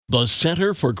The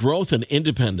Center for Growth and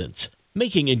Independence,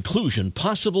 making inclusion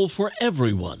possible for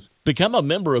everyone. Become a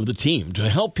member of the team to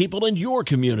help people in your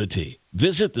community.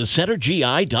 Visit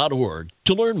thecentergi.org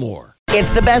to learn more.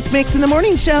 It's the best mix in the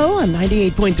morning show on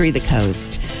 98.3 The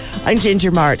Coast. I'm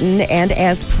Ginger Martin, and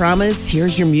as promised,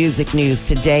 here's your music news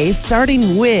today,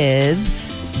 starting with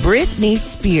Britney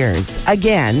Spears.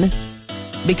 Again,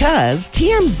 because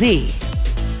TMZ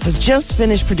has just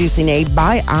finished producing a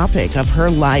biopic of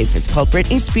her life. It's called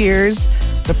Britney Spears,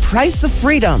 The Price of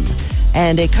Freedom.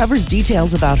 And it covers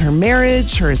details about her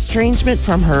marriage, her estrangement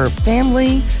from her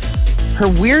family, her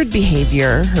weird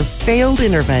behavior, her failed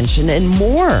intervention, and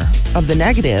more of the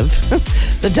negative.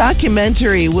 The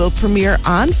documentary will premiere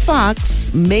on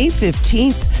Fox May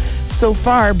 15th. So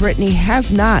far, Britney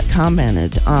has not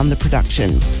commented on the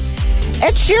production.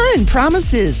 Ed Sheeran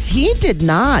promises he did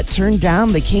not turn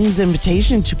down the King's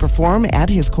invitation to perform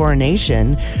at his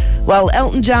coronation, while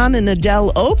Elton John and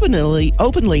Adele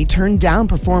openly turned down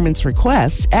performance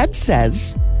requests. Ed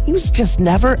says he was just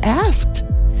never asked,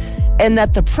 and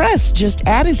that the press just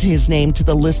added his name to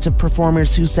the list of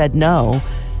performers who said no.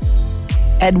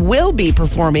 Ed will be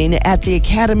performing at the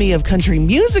Academy of Country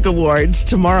Music Awards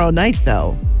tomorrow night,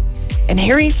 though. And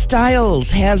Harry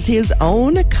Styles has his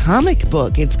own comic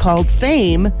book. It's called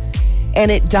Fame,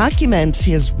 and it documents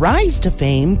his rise to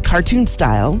fame, cartoon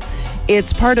style.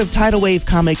 It's part of Tidal Wave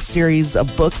Comics series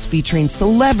of books featuring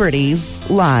celebrities'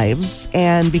 lives.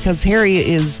 And because Harry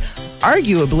is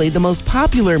arguably the most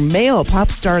popular male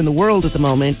pop star in the world at the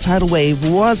moment, Tidal Wave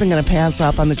wasn't going to pass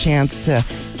up on the chance to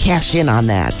cash in on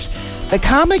that. The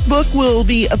comic book will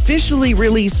be officially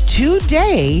released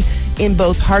today in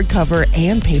both hardcover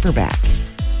and paperback.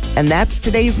 And that's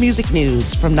today's music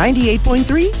news from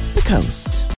 98.3 The Coast.